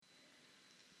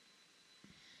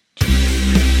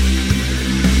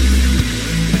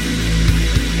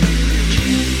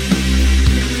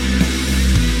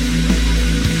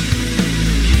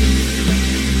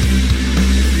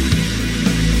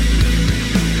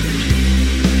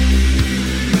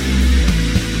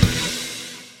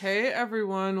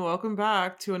everyone. Welcome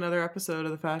back to another episode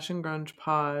of the Fashion Grunge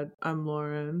Pod. I'm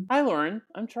Lauren. Hi, Lauren.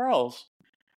 I'm Charles.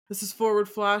 This is Forward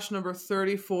Flash number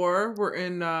 34. We're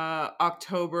in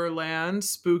October land,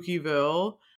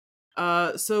 Spookyville.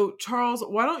 So, Charles,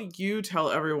 why don't you tell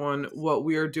everyone what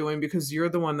we are doing because you're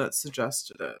the one that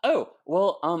suggested it. Oh,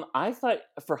 well, I thought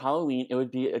for Halloween it would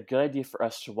be a good idea for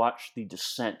us to watch The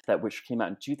Descent, which came out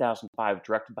in 2005,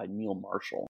 directed by Neil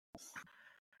Marshall.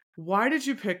 Why did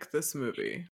you pick this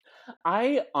movie?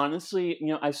 I honestly,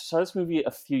 I saw this movie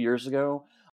a few years ago,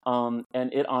 and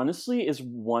it honestly is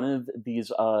one of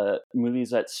these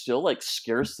movies that still like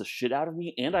scares the shit out of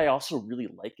me, and I also really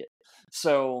like it.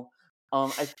 So,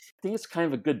 I think it's kind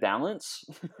of a good balance.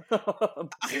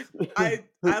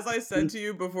 As I said to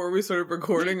you before we started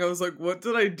recording, I was like, "What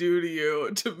did I do to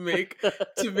you to make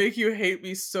you hate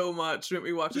me so much to make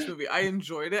me watch this movie?" I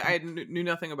enjoyed it. I knew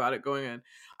nothing about it going in.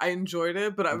 I enjoyed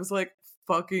it, but I was like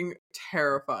fucking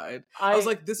terrified. I was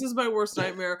like, "This is my worst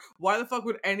nightmare. Why the fuck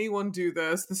would anyone do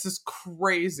this? This is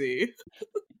crazy."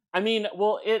 I mean,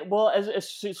 as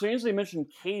soon as they mentioned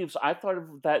caves, I thought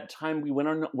of that time we went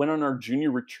on our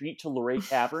junior retreat to Luray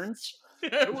Caverns.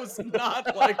 It was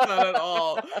not like that at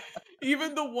all.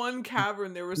 Even the one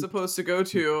cavern they were supposed to go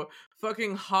to,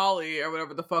 fucking Holly or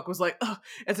whatever the fuck was like, "Oh,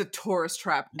 it's a tourist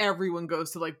trap. Everyone goes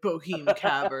to like Boheme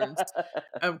Caverns."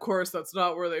 And of course, that's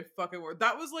not where they fucking were.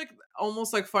 That was like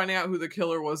almost like finding out who the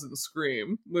killer was in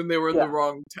Scream when they were in the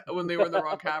wrong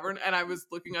cavern. And I was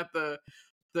looking at the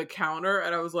counter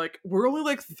and I was like, we're only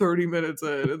like 30 minutes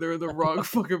in and they're in the wrong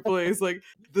fucking place. Like,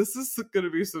 this is gonna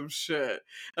be some shit.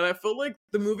 And I felt like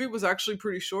the movie was actually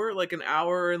pretty short, like an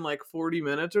hour and like 40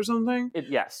 minutes or something.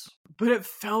 Yes. But it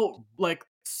felt like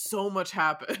so much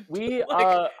happened. We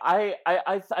like,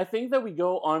 I think that we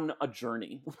go on a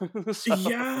journey. So.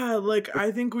 Yeah, like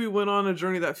I think we went on a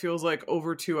journey that feels like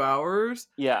over 2 hours.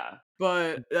 Yeah.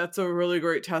 But that's a really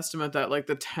great testament that like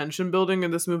the tension building in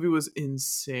this movie was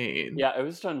insane. Yeah, it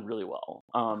was done really well.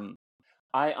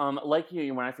 I like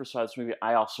you when I first saw this movie,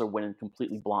 I also went in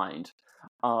completely blind.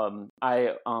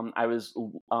 I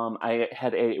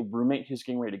had a roommate who's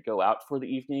getting ready to go out for the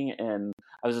evening, and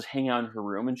I was just hanging out in her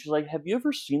room, and she's like, "Have you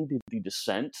ever seen the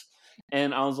Descent?"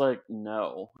 And I was like,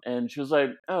 "No." And she was like,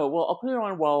 "Oh, well, I'll put it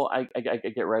on while I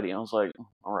get ready." And I was like,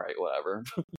 "All right, whatever."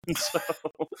 So,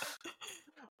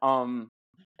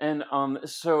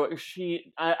 so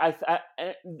she,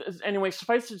 anyway,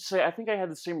 suffice it to say, I think I had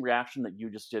the same reaction that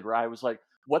you just did, where I was like,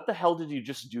 "What the hell did you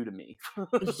just do to me?"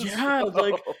 Yeah,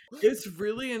 like it's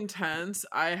really intense.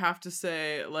 I have to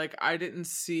say, like, I didn't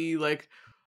see like.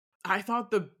 I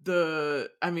thought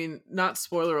I mean, not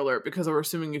spoiler alert because we're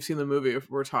assuming you've seen the movie if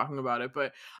we're talking about it,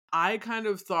 but I kind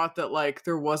of thought that like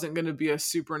there wasn't going to be a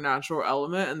supernatural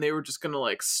element and they were just going to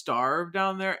like starve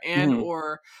down there and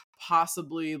or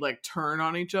possibly like turn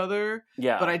on each other.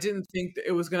 Yeah. But I didn't think that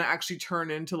it was going to actually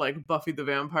turn into like Buffy the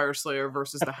Vampire Slayer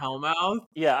versus the Hellmouth.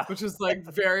 Yeah. Which is like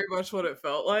very much what it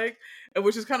felt like. And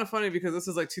which is kind of funny because this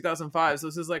is like 2005, so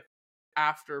this is like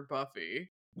after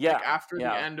Buffy. Yeah, like after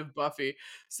the end of Buffy.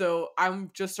 So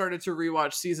I'm just started to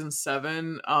rewatch season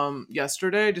 7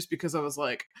 yesterday just because I was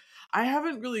like, I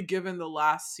haven't really given the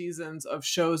last seasons of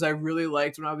shows I really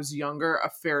liked when I was younger a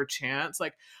fair chance.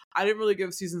 Like I didn't really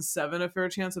give season 7 a fair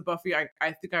chance of Buffy. I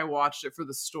think I watched it for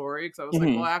the story because I was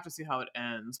like, well, I have to see how it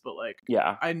ends. But like,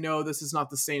 I know this is not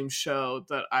the same show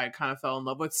that I kind of fell in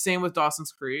love with. Same with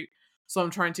Dawson's Creek. So I'm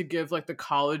trying to give like the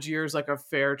college years like a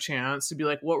fair chance to be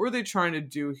like, what were they trying to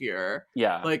do here?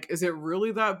 Yeah. Like, is it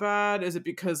really that bad? Is it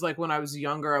because like when I was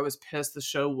younger, I was pissed the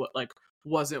show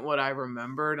wasn't what I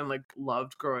remembered and like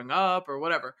loved growing up or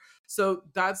whatever. So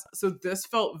this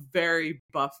felt very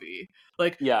Buffy.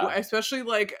 Like, especially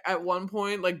like at one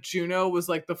point, like Juno was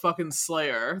like the fucking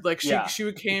Slayer. Like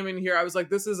she came in here. I was like,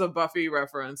 this is a Buffy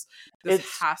reference. This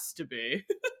has to be.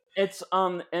 It's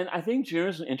and I think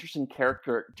Juno's an interesting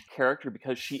character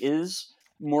because she is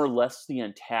more or less the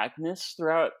antagonist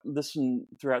throughout the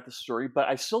story, but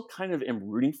I still kind of am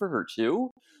rooting for her too.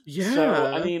 Yeah. So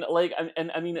I mean, like,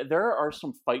 I mean, there are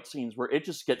some fight scenes where it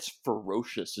just gets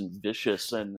ferocious and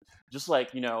vicious, and just like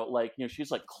she's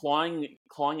like clawing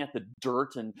at the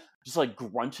dirt and just like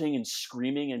grunting and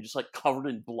screaming and just like covered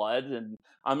in blood, and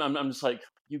I'm just like,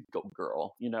 you go,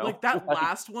 girl, Like that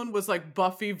last one was like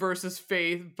Buffy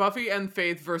and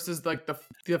Faith versus like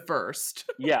the first.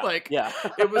 Yeah.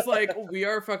 It was like, we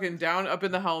are fucking down up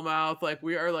in the Hellmouth. Like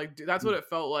we are like, that's what it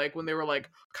felt like when they were like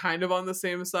kind of on the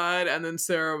same side. And then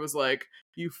Sarah was like,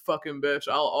 you fucking bitch,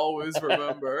 I'll always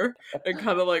remember. And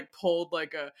kind of like pulled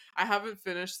like I haven't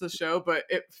finished the show, but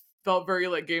it felt very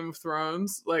like Game of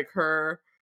Thrones, like her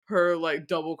her like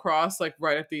double cross like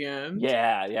right at the end.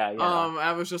 Yeah.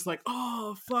 I was just like,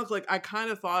 oh fuck, like I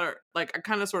kind of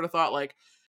sort of thought like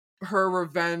her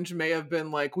revenge may have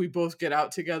been like, we both get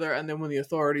out together, and then when the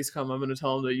authorities come, I'm gonna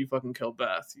tell them that you fucking killed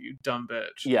Beth, you dumb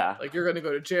bitch. Yeah. Like, you're gonna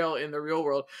go to jail in the real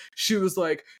world. She was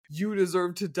like, you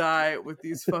deserve to die with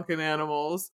these fucking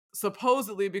animals.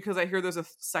 Supposedly, because I hear there's a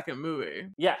second movie.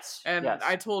 Yes. And yes.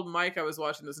 I told Mike I was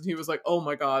watching this, and he was like, "Oh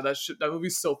my god, that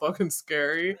movie's so fucking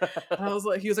scary." And I was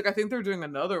like, he was like, "I think they're doing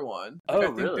another one. Like, I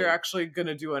think really? they're actually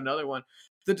gonna do another one."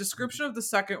 The description of the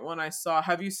second one I saw.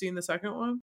 Have you seen the second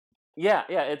one? Yeah.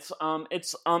 It's I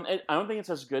don't think it's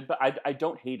as good, but I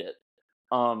don't hate it.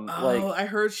 Like, I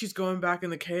heard she's going back in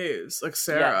the caves, like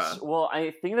Sarah. yes. Well,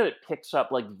 I think that it picks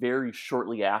up like very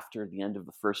shortly after the end of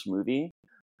the first movie.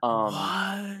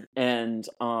 What? And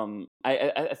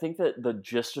I think that the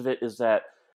gist of it is that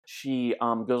she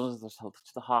goes to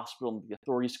the hospital, and the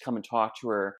authorities come and talk to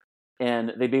her,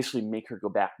 and they basically make her go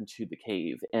back into the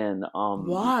cave. And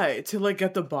why? To like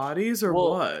get the bodies or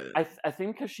well, what? I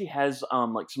think because she has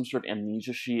like some sort of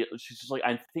amnesia. She's just like,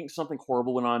 I think something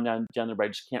horrible went on down there, but I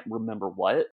just can't remember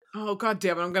what. Oh god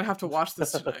damn it! I'm gonna have to watch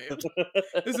this tonight.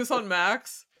 Is this on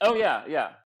Max? Oh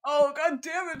yeah. Oh god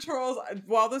damn it, Charles.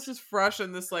 While this is fresh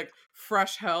and this like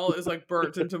fresh hell is like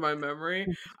burnt into my memory,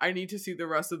 I need to see the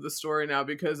rest of the story now,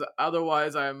 because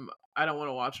otherwise I don't want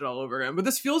to watch it all over again. But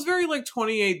this feels very like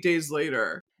 28 Days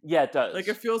Later. Yeah, it does. Like,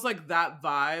 it feels like that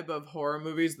vibe of horror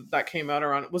movies that came out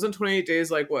around, wasn't 28 Days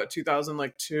like what,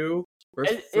 2002 or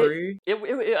 3?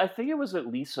 I think it was at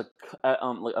least like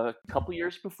a couple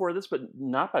years before this, but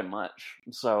not by much.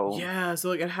 So yeah, so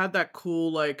like it had that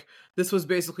cool, like, this was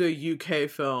basically a UK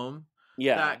film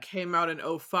that came out in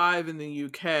 2005 in the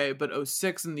UK, but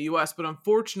 2006 in the US. But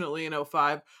unfortunately in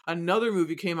 2005, another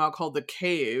movie came out called The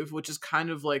Cave, which is kind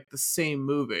of like the same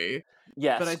movie.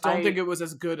 Yes, but I don't think it was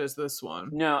as good as this one.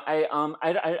 No,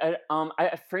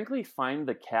 I frankly find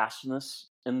the cast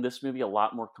in this movie a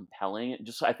lot more compelling.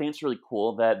 I think it's really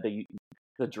cool that the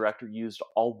director used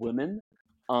all women.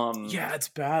 Yeah, it's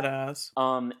badass.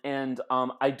 And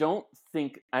I don't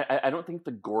think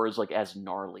the gore is like as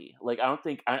gnarly. Like, I don't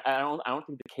think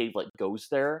the cave like goes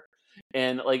there.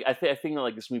 And like I think that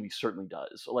like this movie certainly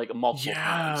does, like, multiple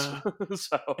times.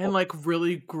 So. And like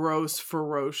really gross,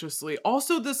 ferociously.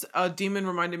 Also, this demon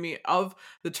reminded me of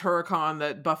the Turrican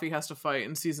that Buffy has to fight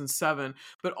in season 7,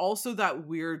 but also that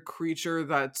weird creature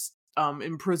that's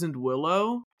imprisoned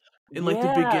Willow in like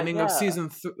the beginning of season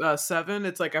 7.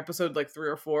 It's like episode like 3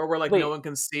 or 4 where like no one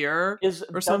can see her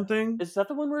something. Is that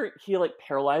the one where he like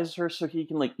paralyzes her so he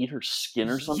can like eat her skin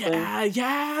or something? Yeah.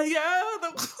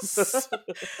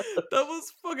 That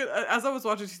was fucking. As I was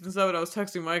watching season 7, I was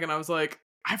texting Mike and I was like,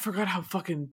 I forgot how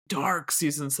fucking dark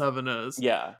season 7 is.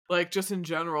 Yeah. Like, just in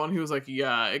general. And he was like,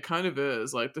 yeah, it kind of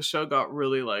is. Like, the show got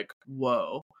really like,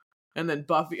 whoa. And then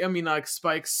Buffy, like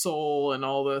Spike's soul and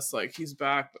all this, like, he's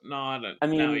back but not,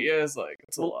 and now he is, like,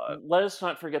 it's a lot. Let us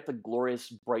not forget the glorious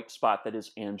bright spot that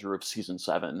is Andrew of season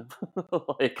 7.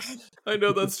 Like, I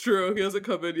know that's true. He hasn't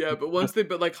come in yet, but once they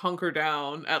like hunker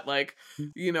down at like,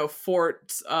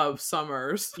 Fort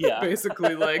Summers,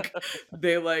 basically, like,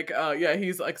 they like,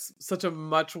 he's like such a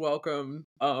much welcome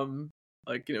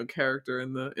like, character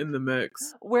in the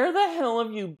mix. Where the hell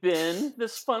have you been?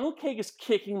 This funnel cake is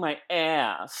kicking my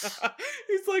ass.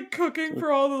 He's like cooking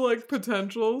for all the like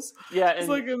potentials. Yeah, he's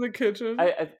like in the kitchen.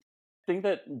 I think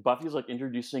that Buffy's like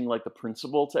introducing like the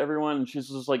principal to everyone, and she's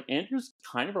just like, Andrew's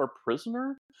kind of our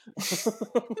prisoner.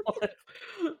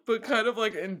 But kind of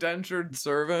like indentured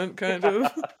servant, kind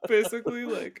of, basically.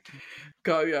 Like,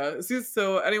 God, yeah.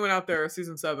 So anyone out there,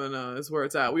 season 7 is where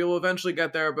it's at. We will eventually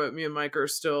get there, but me and Mike are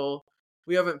still,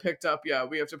 we haven't picked up yet.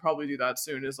 We have to probably do that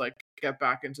soon, is like get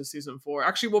back into season 4.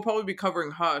 Actually, we'll probably be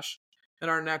covering Hush in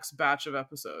our next batch of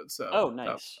episodes. So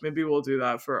nice. Maybe we'll do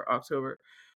that for October.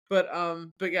 But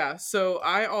yeah, so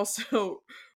I also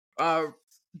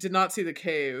did not see The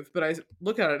Cave, but I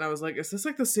look at it and I was like, is this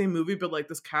like the same movie, but like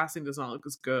this casting does not look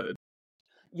as good?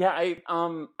 Yeah, it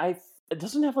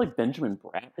doesn't have like Benjamin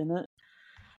Bratt in it.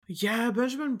 Yeah,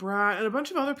 Benjamin Bratt and a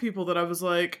bunch of other people that I was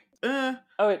like, eh.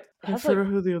 Oh, it I forgot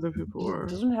who the other people were.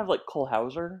 Doesn't it have like Cole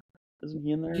Hauser? Isn't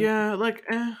he in there? Yeah, like,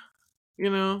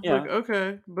 like,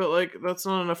 okay, but like that's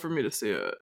not enough for me to see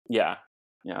it. Yeah.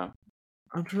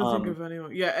 I'm trying to think of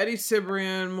anyone. Yeah, Eddie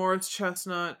Cibrian, Moritz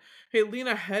Chestnut. Hey,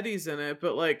 Lena Headey's in it,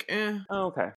 but like, Oh,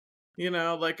 okay.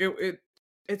 Like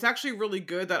it's actually really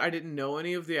good that I didn't know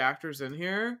any of the actors in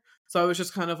here. So I was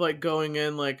just kind of like going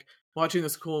in, like watching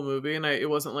this cool movie, and it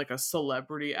wasn't like a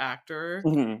celebrity actor.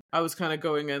 Mm-hmm. I was kind of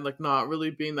going in like not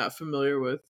really being that familiar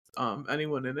with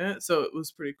anyone in it, so it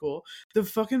was pretty cool. The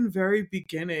fucking very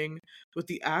beginning with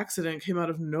the accident came out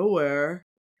of nowhere.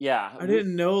 Yeah, I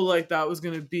didn't know like that was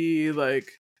gonna be like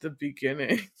the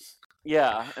beginning.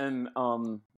 yeah, and I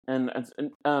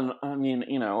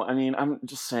mean, I'm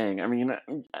just saying. I mean,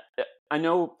 I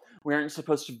know we aren't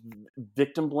supposed to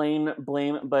victim blame,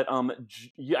 but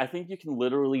I think you can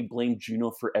literally blame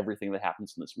Juno for everything that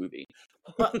happens in this movie.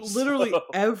 Literally So,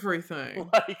 everything.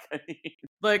 like,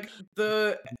 Like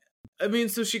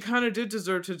so she kind of did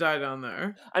deserve to die down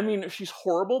there. I mean, she's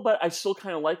horrible, but I still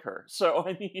kind of like her. So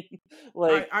I mean,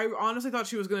 like, I honestly thought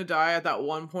she was gonna die at that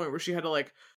one point where she had to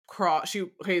like cross.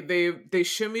 They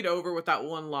shimmied over with that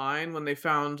one line when they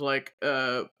found like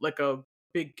a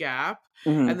big gap,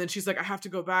 mhm, and then she's like, I have to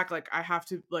go back. Like I have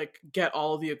to like get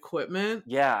all the equipment.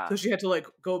 yeah, So she had to like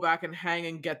go back and hang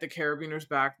and get the carabiners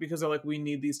back because they're like, we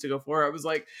need these to go forward. I was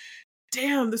like,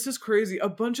 damn, this is crazy. A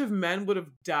bunch of men would have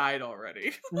died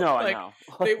already. no, I Like know,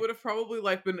 they would have probably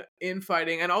like been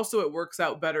infighting, and also it works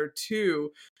out better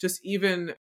too, just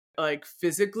even like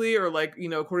physically or like,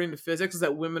 according to physics, is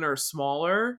that women are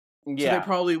smaller. So they yeah.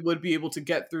 probably would be able to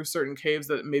get through certain caves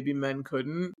that maybe men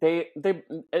couldn't.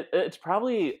 It's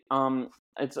probably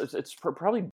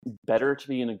probably better to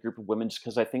be in a group of women just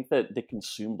because I think that they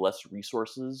consume less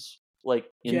resources. Like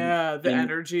Yeah, the in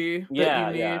energy that you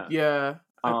yeah, need. yeah. Yeah.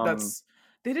 Um, That's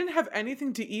They didn't have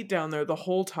anything to eat down there the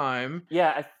whole time.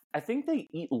 yeah, I think they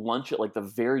eat lunch at like the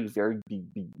very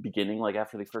beginning, like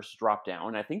after they first drop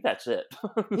down. I think that's it.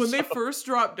 When So they first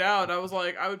dropped down, I would be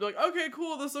like, okay,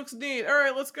 cool, this looks neat. All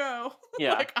right, let's go.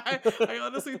 yeah, Like I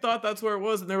honestly thought that's where it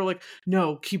was, and they were like,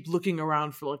 no, keep looking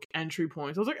around for like entry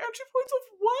points. I was like, entry points of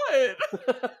what?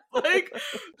 Like,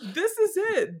 this is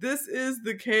it. This is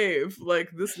the cave.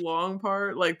 Like this long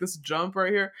part, like this jump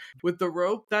right here with the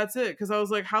rope. That's it. Because I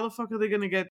was like, how the fuck are they gonna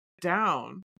get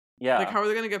down? Like, yeah, how are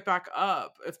they gonna get back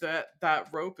up if that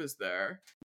rope is there?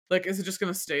 Like, is it just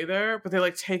gonna stay there? But they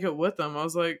like take it with them. I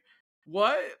was like,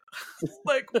 what?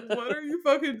 Like, what are you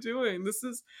fucking doing? This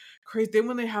is crazy. Then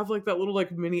when they have like that little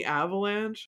like mini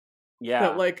avalanche that yeah.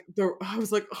 like I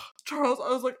was like, "Ugh, Charles, I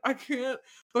was like, I can't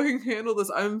fucking handle this.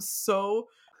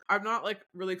 I'm not like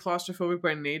really claustrophobic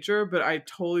by nature, but I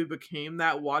totally became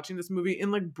that watching this movie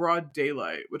in like broad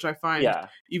daylight, which I find Yeah.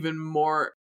 even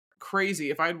more crazy.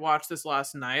 If I'd watched this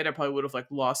last night, I probably would have like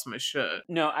lost my shit.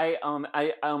 No,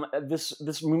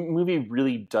 this movie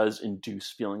really does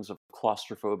induce feelings of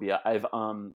claustrophobia.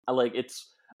 I like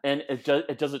it's and it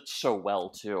does it so well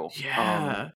too.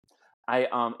 Yeah.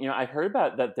 I heard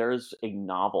about that there's a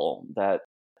novel that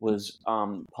was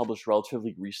published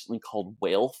relatively recently called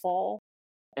Whale Fall,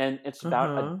 and it's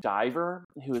about a Uh-huh. diver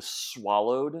who is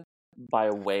swallowed by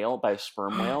a whale, by a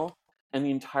sperm whale, and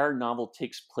the entire novel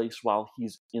takes place while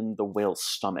he's in the whale's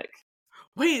stomach.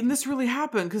 Wait, and this really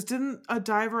happened? Because didn't a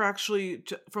diver actually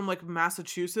from like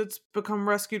Massachusetts become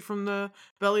rescued from the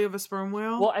belly of a sperm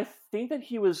Well, whale? I think that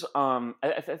he was.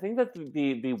 I think that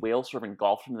the whale sort of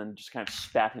engulfed him and then just kind of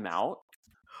spat him out.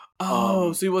 Oh,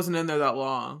 Um, so he wasn't in there that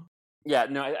long. yeah,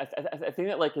 no, I think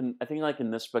that I think like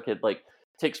in this book it like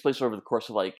takes place over the course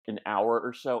of like an hour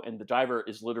or so, and the diver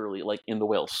is literally like in the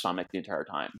whale's stomach the entire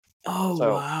time. Oh,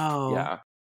 So wow. yeah,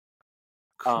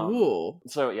 um, Cool.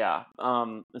 so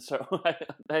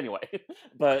anyway,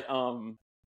 but um,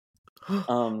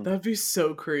 That'd be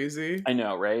so crazy I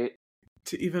know, right?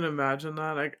 to even imagine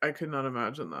that. I could not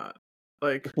imagine that.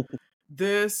 Like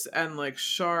this and like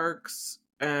sharks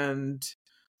and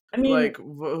I mean, like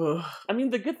ugh.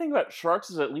 the good thing about sharks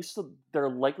is at least they're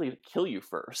likely to kill you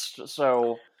first.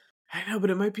 So I know, but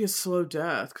it might be a slow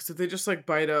death because if they just like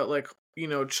bite out like,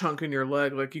 chunk in your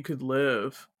leg, like you could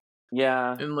live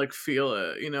yeah, and like feel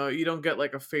it. You don't get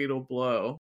like a fatal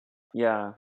blow.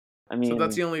 yeah. I So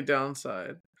that's mean, the only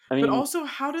downside. I But mean, also,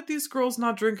 how did these girls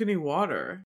not drink any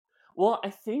water? well, I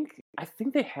think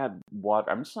they had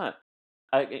water. I'm just not.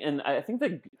 And I think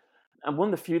that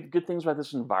one of the few good things about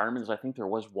this environment is I think there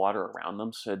was water around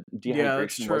them, so Yeah,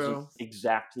 that's dehydration wasn't true.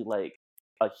 exactly like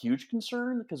a huge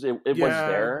concern because it was Yeah,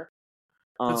 there.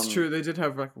 that's Um, true. They did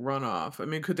have like runoff. I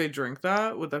mean, could they drink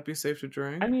that? Would that be safe to I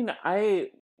drink? mean, I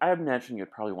imagine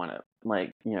you'd probably want to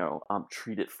like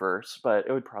treat it first, but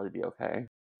it would probably be okay.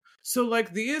 So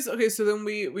like these, okay, so then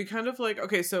we kind of like,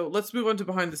 okay, so let's move on to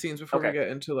behind the scenes before we Okay. get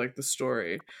into like the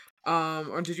story.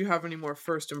 Or did you have any more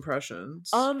first impressions?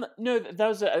 No, that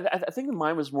was. I think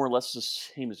mine was more or less the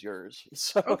same as yours.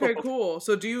 So Okay, cool.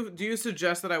 So do you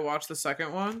suggest that I watch the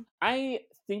second one? I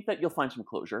think that you'll find some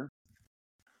closure.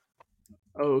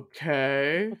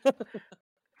 Okay.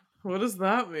 What does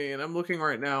that mean? I'm looking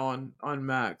right now on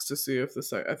Max to see if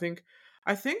I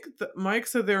think that Mike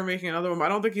said they were making another one, but I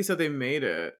don't think he said they made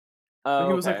it. But Oh,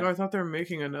 he was like, okay. "Oh, I thought they were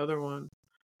making another one."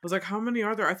 I was like, "How many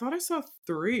are there?" I thought I saw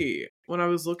 3 when I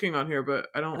was looking on here, but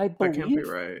I that can't be believe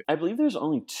right. I believe there's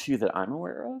only 2 that I'm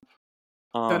aware of.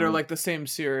 That are Um, like the same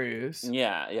series.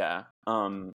 yeah, yeah.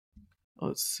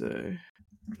 Let's see.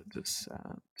 The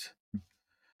Descent.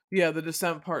 Yeah, The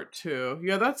Descent Part 2.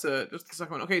 Yeah, that's it. Just the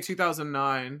second one. Okay,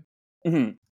 2009.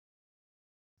 Mhm.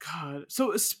 God.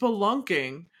 So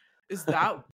spelunking, is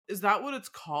that what it's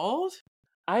called?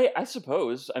 I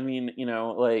suppose. I mean,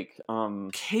 like,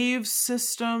 Cave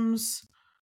systems?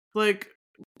 Like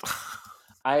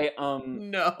I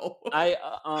no.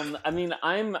 I mean,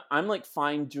 I'm like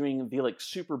fine doing the like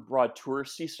super broad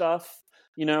touristy stuff,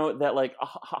 that like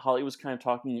Holly was kind of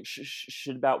talking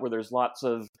shit about, where there's lots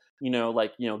of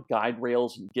like guide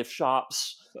rails and gift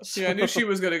shops. Yeah, I So knew she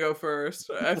was gonna go first.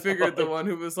 I figured the like, one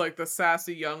who was like the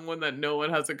sassy young one that no one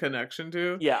has a connection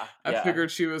to. yeah, I yeah.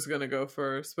 figured she was gonna go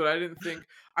first, but I didn't think.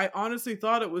 I honestly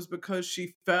thought it was because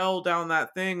she fell down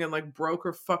that thing and like broke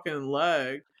her fucking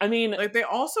leg. I mean, Like they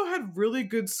also had really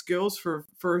good skills for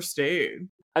first aid.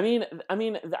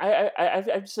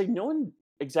 I'd say no one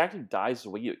exactly dies the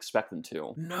way you expect them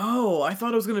to. No, I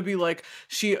thought it was gonna be like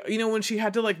she, when she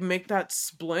had to like make that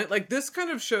splint. Like this kind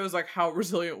of shows like how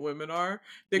resilient women are.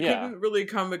 Yeah.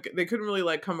 They couldn't really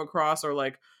like come across or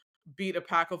like beat a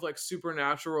pack of like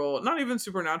supernatural, not even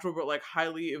supernatural, but like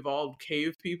highly evolved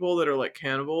cave people that are like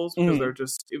cannibals because Mhm. they're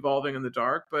just evolving in the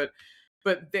dark. But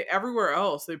they everywhere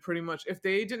else they pretty much, if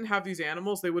they didn't have these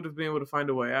animals, they would have been able to find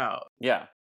a way out. Yeah.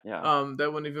 Yeah.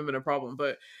 That wouldn't even been a problem.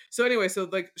 But so anyway, so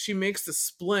like she makes the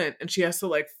splint and she has to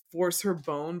like force her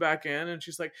bone back in, and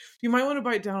she's like, "You might want to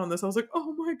bite down on this." I was like,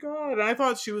 "Oh my god!" And I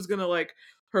thought she was gonna like,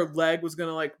 her leg was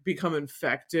gonna like become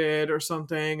infected or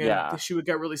something, and Yeah. she would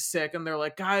get really sick. And they're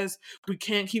like, "Guys, we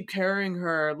can't keep carrying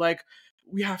her. Like,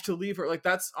 we have to leave her." Like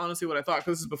that's honestly what I thought,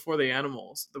 because this is before the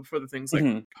animals, before the things like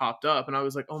Mhm. popped up, and I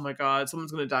was like, "Oh my god,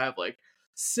 someone's gonna die of like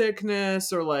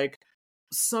sickness or like."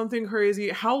 Something crazy.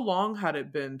 How long had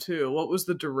it been too? What was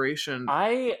the duration?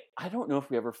 I don't know if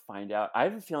we ever find out. I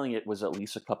have a feeling it was at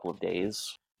least a couple of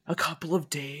days. A couple of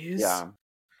days? Yeah.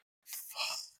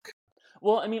 Fuck.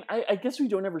 Well, I mean, I guess we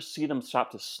don't ever see them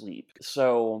stop to sleep.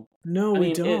 So, No, I we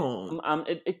mean, don't.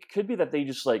 it could be that they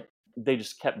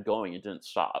just kept going and didn't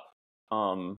stop.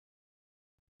 Um,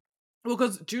 Well,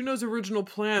 because Juno's original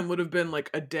plan would have been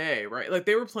like a day, right? Like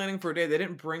they were planning for a day. They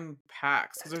didn't bring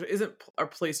packs because there isn't a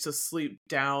place to sleep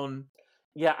down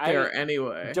yeah, there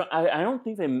anyway. I don't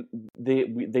think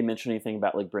they mentioned anything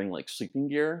about like bringing like sleeping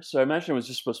gear. So I imagine it was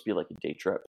just supposed to be like a day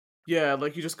trip. Yeah,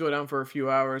 like you just go down for a few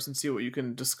hours and see what you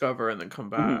can discover and then come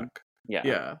Mhm. back. Yeah.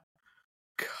 Yeah.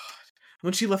 God.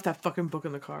 When she left that fucking book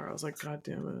in the car, I was like, God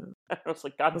damn it. I was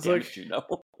like, I God was damn it, like, Juno.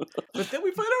 but then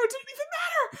we find out it didn't even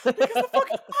matter because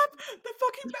the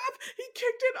fucking map, he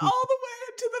kicked it all the way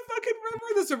into the fucking river.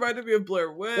 This reminded me of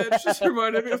Blair Witch. This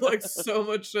reminded me of like so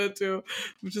much shit too,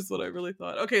 which is what I really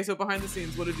thought. Okay, so behind the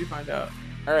scenes, what did you find out?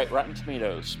 All right, Rotten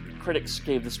Tomatoes. Critics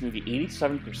gave this movie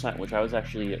 87%, which I was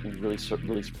actually really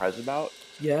surprised about.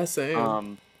 Yeah,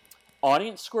 same.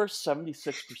 Audience score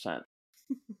 76%.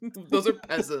 Those are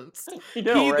peasants, You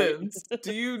know, right?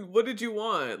 heathens. What did you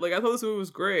want? Like I thought this movie was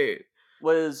great.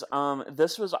 This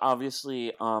was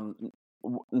obviously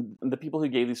the people who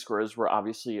gave these scores were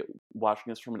obviously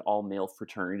watching this from an all male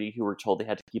fraternity who were told they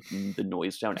had to keep the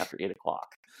noise down after 8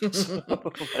 o'clock. So,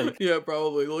 like, Yeah,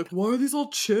 probably. Like, why are these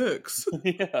all chicks?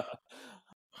 yeah.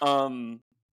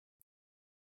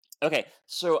 Okay,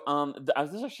 so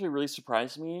this actually really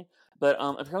surprised me, but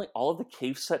apparently all of the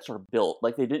cave sets are built.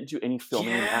 Like they didn't do any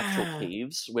filming in actual Yeah.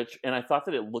 caves, and I thought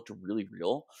that it looked really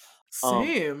real. Um,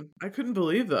 Same. I couldn't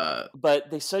believe that. but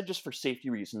they said just for safety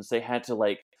reasons they had to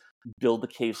like build the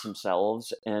caves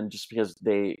themselves, and just because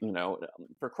they,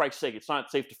 for Christ's sake, it's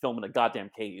not safe to film in a goddamn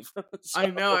cave. I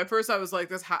know. So At first, I was like,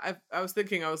 "This." I was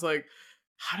thinking, I was like,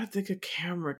 "How did they get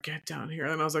camera get down here?"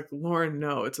 And I was like, "Lauren,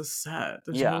 no, it's a set.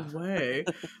 There's no yeah. way.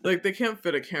 Like, they can't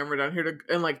fit a camera down here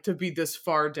and like to be this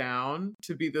far down,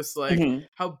 to be this like. Mhm.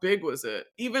 How big was it?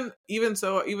 Even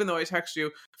so, even though I text you,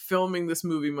 filming this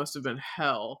movie must have been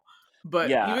hell.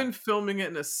 But Yeah. even filming it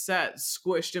in a set,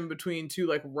 squished in between two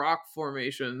like rock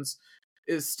formations,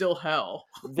 is still hell.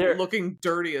 There Looking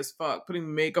dirty as fuck,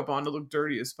 putting makeup on to look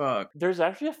dirty as fuck. there's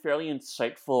actually a fairly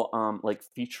insightful like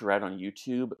featurette on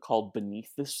YouTube called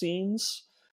Beneath the Scenes.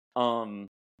 Um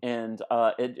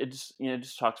it just it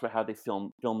just talks about how they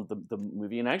filmed the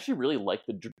movie, and I actually really like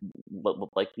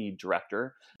the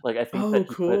director. Like Oh,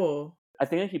 cool. I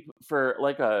think that for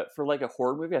like a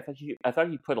horror movie, I thought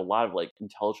he put a lot of like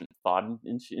intelligent thought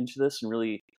into this, and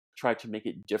really tried to make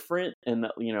it different, and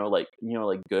like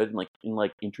good and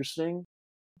like interesting.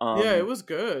 Yeah, it Um was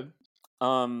good.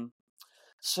 um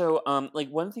So, like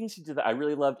one of the things he did that I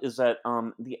really loved is that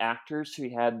the actors who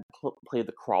he had play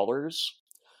the crawlers.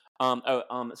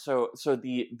 So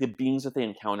the beings that they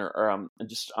encounter are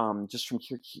just from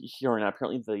here on out.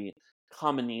 Apparently, the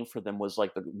common name for them was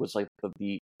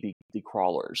the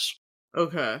crawlers.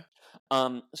 Okay.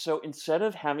 So instead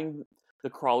of having the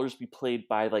crawlers be played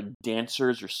by like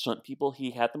dancers or stunt people,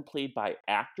 he had them played by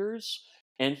actors,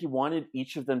 and he wanted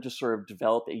each of them to sort of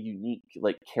develop a unique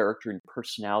like character and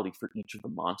personality for each of the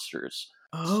monsters.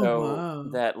 Oh, So wow.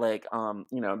 that like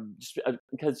just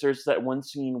because there's that one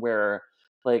scene where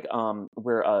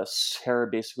Sarah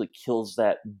basically kills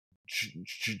that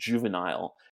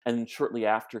juvenile, and shortly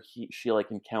after she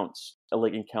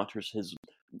encounters his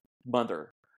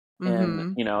mother.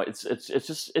 And Mm-hmm. it's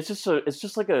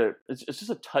just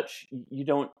a touch. You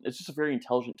don't. It's just a very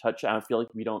intelligent touch. I feel like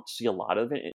we don't see a lot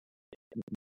of it,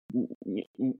 a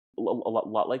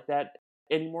lot like that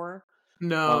anymore.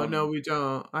 No, we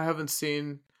don't. I haven't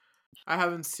seen a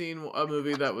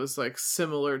movie that was like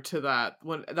similar to that.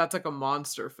 When that's like a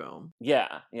monster film.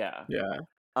 Yeah. Yeah.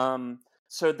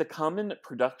 So the common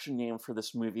production name for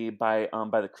this movie by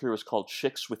the crew was called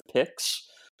Chicks with Picks.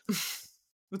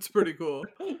 That's pretty cool.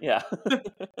 Yeah.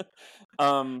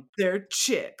 They're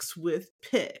chicks with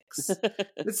picks.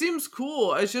 It seems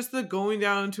cool. It's just that going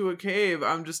down into a cave,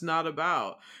 I'm just not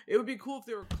about. It would be cool if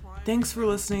they were climbing. Thanks for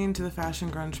listening to the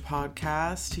Fashion Grunge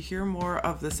podcast. To hear more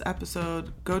of this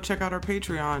episode, go check out our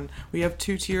Patreon. We have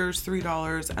 2 tiers,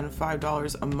 $3 and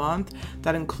 $5 a month,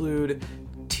 that include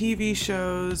TV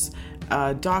shows,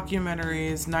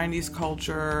 documentaries, 90s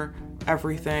culture,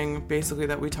 everything basically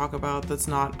that we talk about that's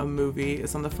not a movie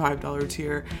is on the $5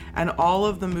 tier, and all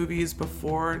of the movies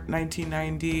before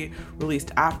 1990,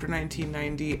 released after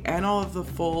 1990, and all of the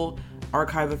full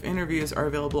archive of interviews are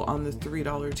available on the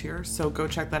 $3 tier. So go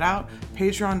check that out.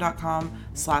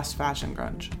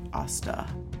 Patreon.com/fashiongrunge. Asta.